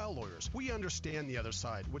company trial lawyers. We understand the other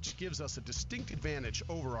side, which gives us a distinct advantage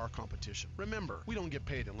over our competition. Remember, we don't get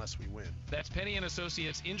paid unless we win. That's Penny &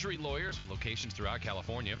 Associates Injury Lawyers, locations throughout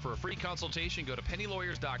California. For a free consultation, go to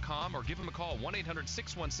pennylawyers.com or give them a call,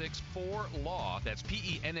 1-800-616-4LAW. That's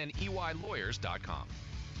PENNEY lawyers.com.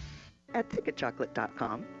 At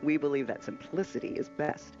TicketChocolate.com, we believe that simplicity is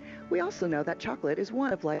best. We also know that chocolate is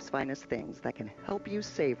one of life's finest things that can help you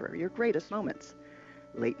savor your greatest moments.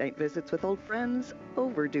 Late-night visits with old friends,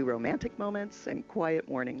 overdue romantic moments, and quiet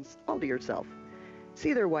mornings all to yourself.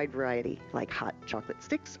 See their wide variety, like hot chocolate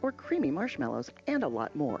sticks or creamy marshmallows, and a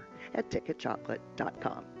lot more at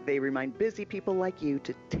TicketChocolate.com. They remind busy people like you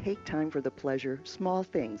to take time for the pleasure small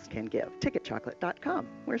things can give. TicketChocolate.com,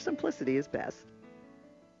 where simplicity is best.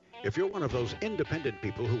 If you're one of those independent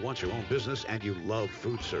people who wants your own business and you love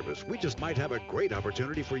food service, we just might have a great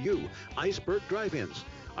opportunity for you. Iceberg Drive-Ins.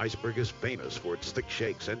 Iceberg is famous for its thick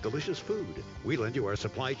shakes and delicious food. We lend you our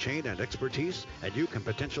supply chain and expertise, and you can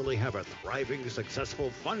potentially have a thriving,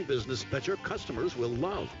 successful, fun business that your customers will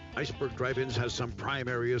love. Iceberg Drive-Ins has some prime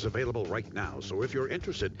areas available right now, so if you're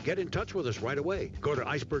interested, get in touch with us right away. Go to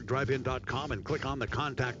icebergdrivein.com and click on the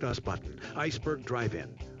Contact Us button. Iceberg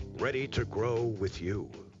Drive-In, ready to grow with you.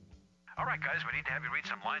 All right, guys, we need to have you read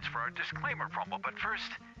some lines for our disclaimer promo, but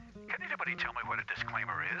first, can anybody tell me what a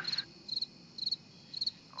disclaimer is?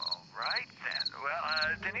 All right then. Well,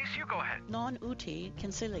 Denise, you go ahead. Non uti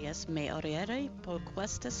concilius me oriere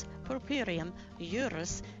proquestis purpurium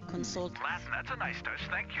juris consult. Latin, that's a nice touch.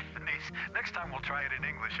 Thank you, Denise. Next time we'll try it in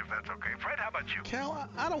English if that's okay. Fred, how about you? Cal,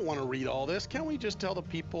 I don't want to read all this. Can't we just tell the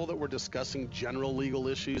people that we're discussing general legal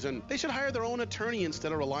issues and they should hire their own attorney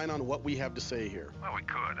instead of relying on what we have to say here? Well, we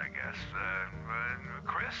could, I guess.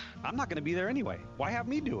 Chris? I'm not going to be there anyway. Why have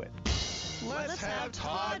me do it? Let's have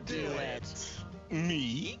Todd do it.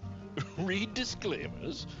 Me? Read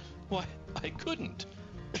disclaimers? Why, I couldn't.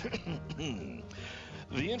 The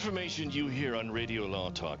information you hear on Radio Law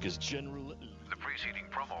Talk is general. The preceding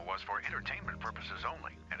promo was for entertainment purposes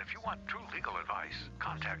only. And if you want true legal advice,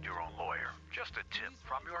 contact your own lawyer. Just a tip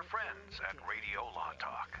from your friends at Radio Law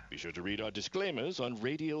Talk. Be sure to read our disclaimers on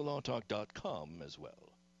radiolawtalk.com as well.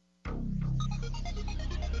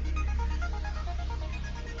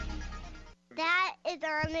 That is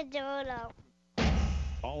Armadillo.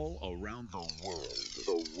 All around the world.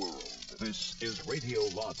 This is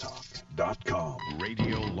RadioLawTalk.com.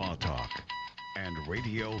 Radio Law Talk and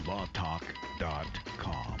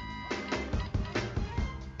RadioLawTalk.com.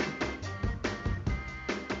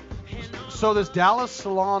 So this Dallas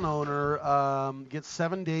salon owner gets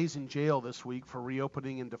 7 days in jail this week for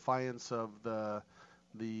reopening in defiance of the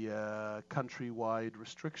countrywide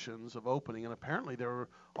restrictions of opening, and apparently they're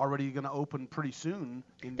already going to open pretty soon.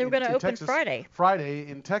 They were going to open Texas, Friday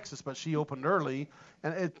in Texas, but she opened early,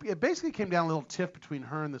 and it basically came down a little tiff between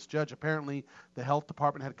her and this judge. Apparently, the health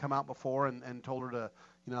department had come out before and told her to,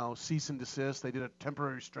 cease and desist. They did a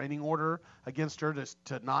temporary restraining order against her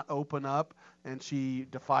to not open up, and she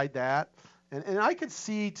defied that. And I could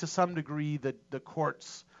see to some degree that the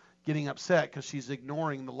courts getting upset because she's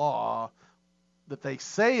ignoring the law that they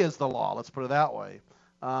say is the law, let's put it that way,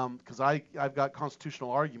 because I've got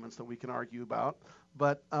constitutional arguments that we can argue about.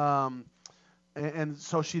 But and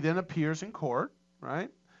so she then appears in court, right?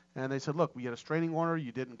 And they said, look, we had a restraining order,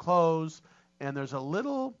 you didn't close, and there's a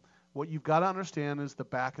little, what you've got to understand is the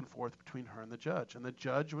back and forth between her and the judge. And the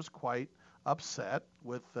judge was quite upset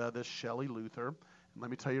with this Shelley Luther. And let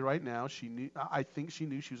me tell you right now, I think she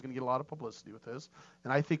knew she was going to get a lot of publicity with this.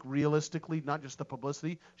 And I think realistically, not just the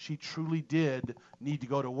publicity, she truly did need to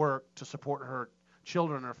go to work to support her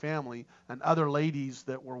children, her family, and other ladies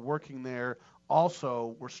that were working there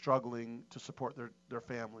also were struggling to support their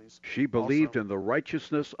families. She believed in the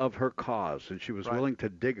righteousness of her cause, and she was willing to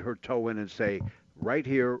dig her toe in and say, right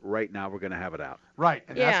here, right now, we're going to have it out. Right,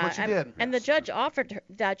 and that's what she did. And the judge offered her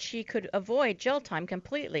that she could avoid jail time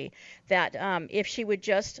completely, that if she would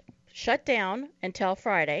just shut down until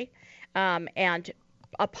Friday and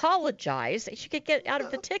apologize, she could get out of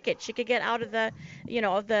the ticket. She could get out of the,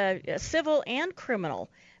 of the civil and criminal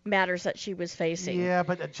matters that she was facing. Yeah,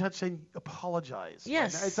 but a judge saying apologize.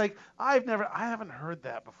 Yes. Right? It's like I haven't heard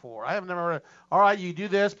that before. I have never heard, all right, you do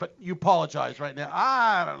this, but you apologize right now.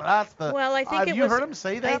 I don't know. That's the. Well, I think have you heard him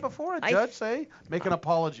say that before? A judge say make an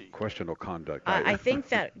apology. Questionable conduct. I think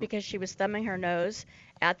that because she was thumbing her nose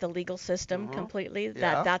at the legal system completely,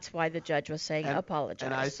 that's why the judge was saying apologize.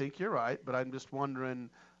 And I think you're right, but I'm just wondering,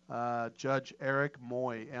 Judge Eric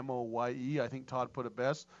Moye, M-O-Y-E, I think Todd put it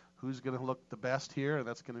best. Who's going to look the best here? And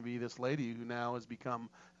that's going to be this lady who now has become,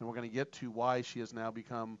 and we're going to get to why she has now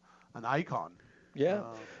become an icon. Yeah,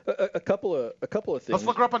 a couple of things. Let's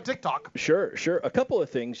look her up on TikTok. Sure. A couple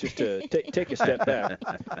of things just to take a step back.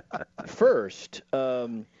 First,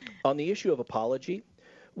 on the issue of apology,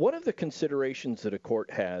 one of the considerations that a court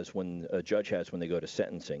has, when a judge has when they go to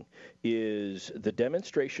sentencing, is the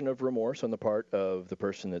demonstration of remorse on the part of the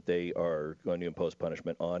person that they are going to impose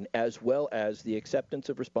punishment on, as well as the acceptance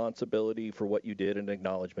of responsibility for what you did and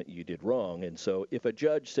acknowledgement you did wrong. And so if a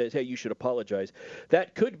judge says, hey, you should apologize,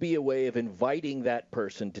 that could be a way of inviting that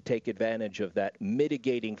person to take advantage of that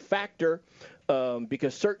mitigating factor,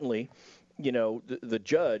 because certainly, the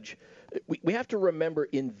judge, we have to remember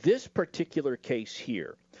in this particular case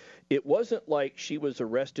here, it wasn't like she was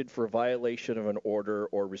arrested for a violation of an order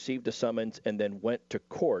or received a summons and then went to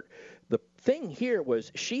court. The thing here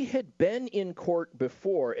was she had been in court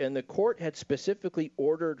before, and the court had specifically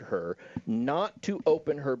ordered her not to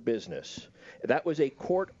open her business. That was a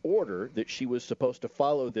court order that she was supposed to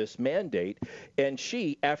follow this mandate, and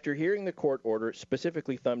she, after hearing the court order,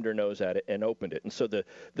 specifically thumbed her nose at it and opened it. And so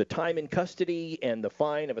the time in custody and the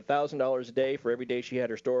fine of $1,000 a day for every day she had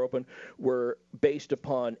her store open were based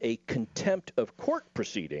upon a contempt of court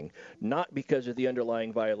proceeding, not because of the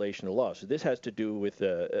underlying violation of law. So this has to do with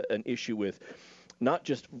an issue with not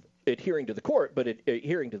just adhering to the court, but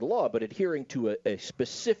adhering to the law, but adhering to a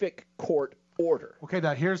specific court order. Okay,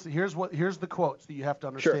 now here's the quotes that you have to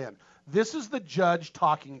understand. Sure. This is the judge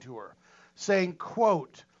talking to her, saying,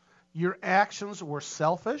 quote, your actions were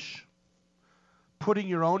selfish, putting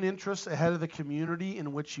your own interests ahead of the community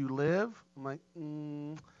in which you live. I'm like,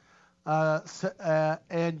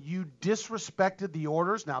 and you disrespected the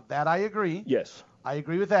orders. Now, that I agree. Yes. I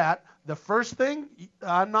agree with that. The first thing,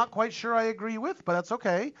 I'm not quite sure I agree with, but that's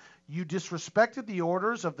okay. You disrespected the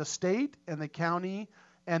orders of the state and the county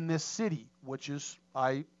and this city, which is,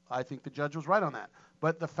 I think the judge was right on that.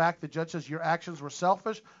 But the fact the judge says your actions were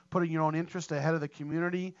selfish, putting your own interest ahead of the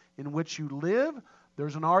community in which you live,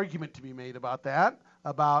 there's an argument to be made about that,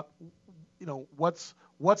 about,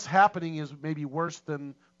 what's happening is maybe worse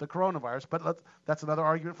than the coronavirus, but that's another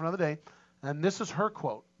argument for another day. And this is her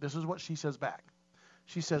quote. This is what she says back.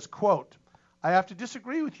 She says, quote, "I have to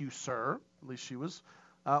disagree with you, sir," at least she was,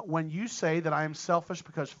 "when you say that I am selfish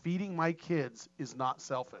because feeding my kids is not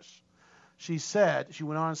selfish." She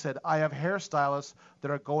went on and said, "I have hairstylists that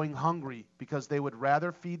are going hungry because they would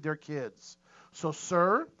rather feed their kids. So,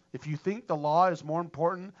 sir, if you think the law is more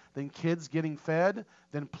important than kids getting fed,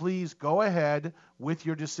 then please go ahead with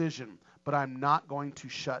your decision. But I'm not going to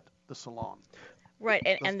shut the salon."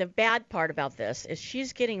 Right, and the bad part about this is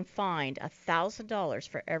she's getting fined $1,000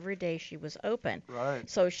 for every day she was open. Right.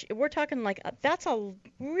 So we're talking that's a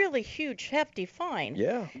really huge, hefty fine.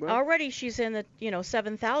 Yeah. Well, already she's in the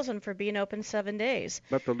 $7,000 for being open 7 days.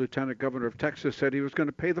 But the lieutenant governor of Texas said he was going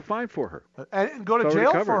to pay the fine for her. And go to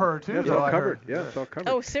jail for her too. Yeah, it's all covered. Yeah, it's all covered.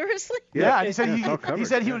 Oh, seriously? Yeah, he said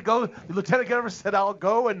he would go. The lieutenant governor said, "I'll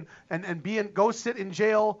go and go sit in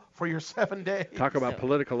jail for your 7 days." Talk about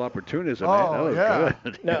political opportunism, Oh, man. That was yeah.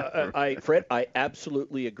 good. Now, Fred, I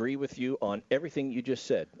absolutely agree with you on everything you just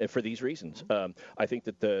said, and for these reasons. I think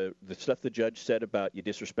that the stuff the judge said about you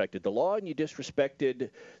disrespected the law and you disrespected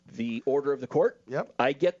the order of the court, Yep.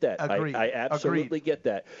 I get that. Agreed. I absolutely get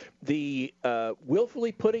that. The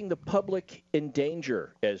willfully putting the public in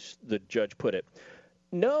danger, as the judge put it,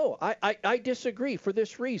 no, I disagree for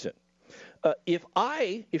this reason. If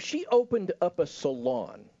she opened up a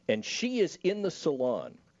salon and she is in the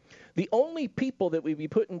salon, the only people that would be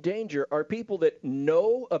put in danger are people that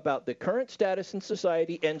know about the current status in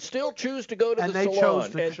society and still choose to go to the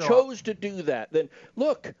salon and chose to do that. Then,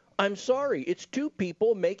 look, I'm sorry. It's two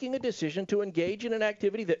people making a decision to engage in an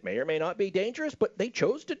activity that may or may not be dangerous, but they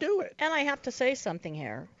chose to do it. And I have to say something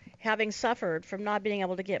here. Having suffered from not being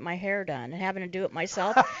able to get my hair done and having to do it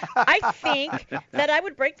myself, I think that I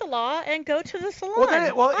would break the law and go to the salon.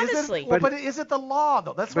 Honestly. But is it the law,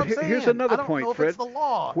 though? That's what I'm saying. Here's another I point, don't know Fred. if it's the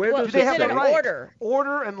law. Where does they it have say? the right? Order.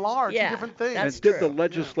 Order and law are two different things. That's and did true. the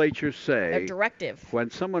legislature say A directive.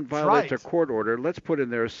 when someone violates a court order, let's put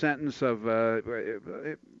in there a sentence of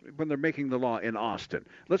when they're making the law in Austin,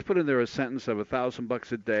 let's put in there a sentence of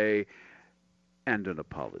 $1,000 a day and an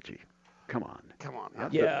apology. Come on.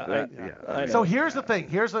 Yeah. I know. So here's the thing.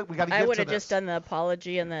 We got to get to this. I would have just done the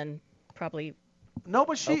apology and then probably No,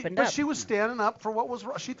 but opened up. she was standing up for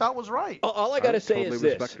what she thought was right. All I got to say totally is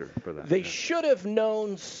this. respect her for that, They should have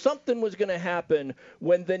known something was going to happen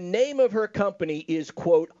when the name of her company is,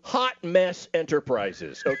 quote, Hot Mess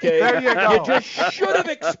Enterprises, okay? There you go. You just should have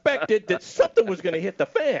expected that something was going to hit the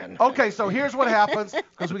fan. Okay, so here's what happens,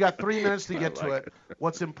 because we got 3 minutes to get to it.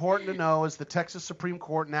 What's important to know is the Texas Supreme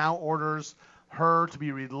Court now orders her to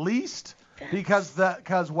be released because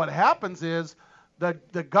what happens is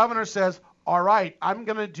the governor says, all right, I'm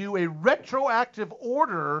going to do a retroactive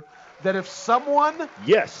order that if someone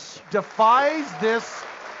defies this,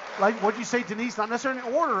 like what you say, Denise, not necessarily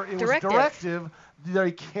an order, it was directive,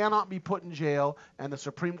 they cannot be put in jail, and the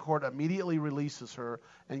Supreme Court immediately releases her.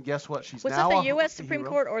 And guess what? She's Was now it the U.S. Supreme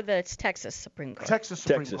Court or the Texas Supreme Court? Texas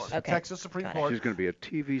Supreme Court. Okay. Texas Supreme Court. She's going to be a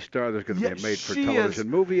TV star. There's going to be a she made-for-television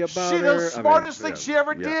movie about She's her. the smartest thing she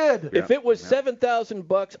ever did. If it was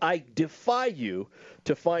 $7,000, I defy you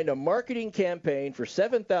to find a marketing campaign for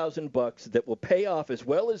 $7,000 that will pay off as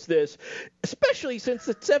well as this, especially since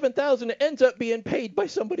the $7,000 ends up being paid by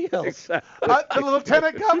somebody else. The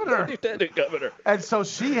lieutenant governor. Lieutenant governor. And so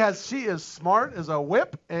she is smart as a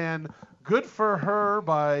whip, and good for her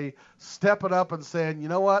by stepping up and saying, you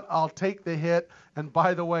know what, I'll take the hit. And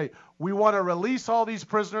by the way, we want to release all these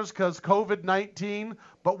prisoners because COVID-19,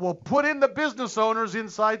 but we'll put in the business owners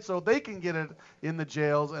inside so they can get it in the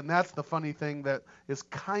jails. And that's the funny thing that is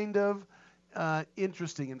kind of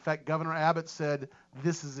interesting. In fact, Governor Abbott said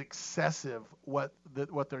this is excessive what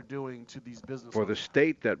they're doing to these business For owners. the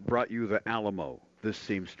state that brought you the Alamo, this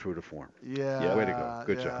seems true to form. Yeah. Way to go.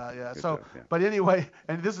 Good job. Yeah. Good So, job, yeah. but anyway,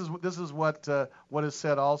 and this is what is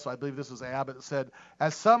said also. I believe this is Abbott said,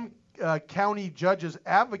 as some county judges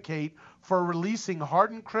advocate for releasing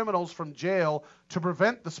hardened criminals from jail to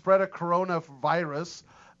prevent the spread of coronavirus,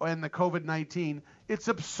 and the COVID-19, it's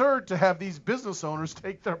absurd to have these business owners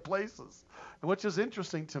take their places, which is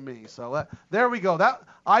interesting to me. So there we go.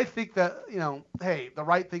 I think that, hey, the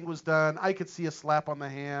right thing was done. I could see a slap on the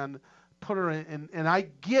hand, put her in, and I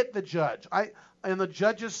get the judge. On the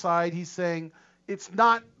judge's side, he's saying it's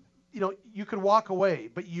not, you can walk away,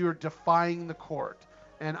 but you're defying the court.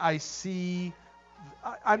 And I'm just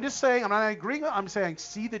saying, I'm not agreeing. I'm saying I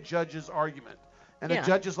see the judge's argument. And the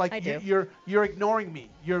judge is like, you're ignoring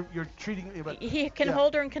me. You're treating me. But, he can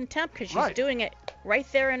hold her in contempt because she's doing it right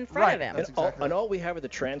there in front of him. And all we have are the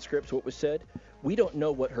transcripts, what was said. We don't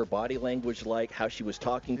know what her body language like, how she was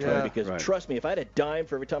talking to him, because trust me, if I had a dime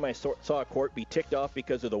for every time I saw a court be ticked off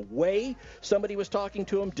because of the way somebody was talking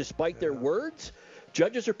to him, despite their words,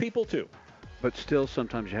 judges are people too. But still,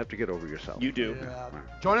 sometimes you have to get over yourself. You do. Yeah.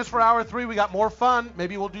 Join us for Hour 3. We got more fun.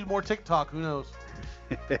 Maybe we'll do more TikTok. Who knows?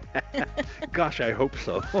 Gosh, I hope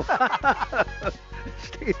so.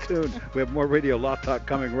 Stay tuned. We have more Radio Law Talk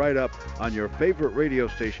coming right up on your favorite radio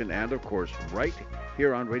station and, of course, right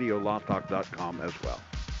here on RadioLawTalk.com as well.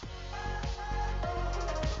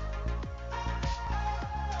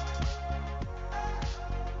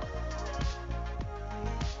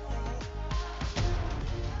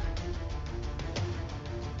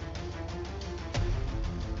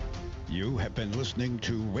 You have been listening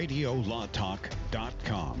to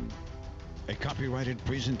RadioLawTalk.com, a copyrighted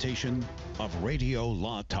presentation of Radio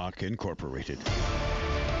Law Talk Incorporated.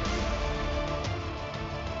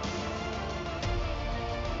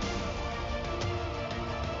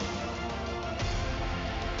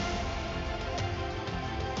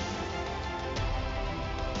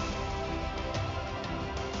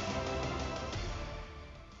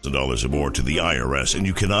 $1,000 or more to the IRS and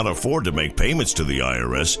you cannot afford to make payments to the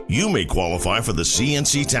IRS, you may qualify for the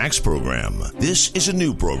CNC tax program. This is a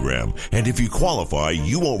new program, and if you qualify,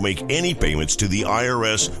 you won't make any payments to the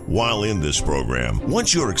IRS while in this program.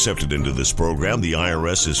 Once you're accepted into this program, the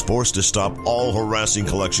IRS is forced to stop all harassing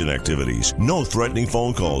collection activities. No threatening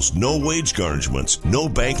phone calls, no wage garnishments, no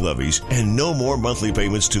bank levies, and no more monthly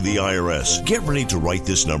payments to the IRS. Get ready to write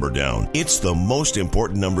this number down. It's the most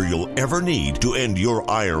important number you'll ever need to end your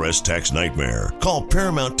IRS tax nightmare. Call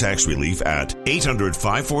Paramount Tax Relief at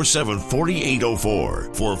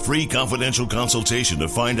 800-547-4804 for a free confidential consultation to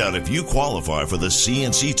find out if you qualify for the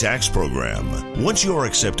CNC tax program. Once you are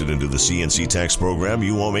accepted into the CNC tax program,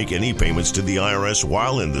 you won't make any payments to the IRS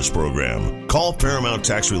while in this program. Call Paramount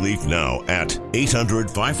Tax Relief now at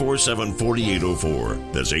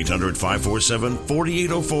 800-547-4804. That's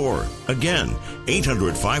 800-547-4804. Again,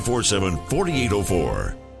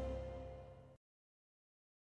 800-547-4804.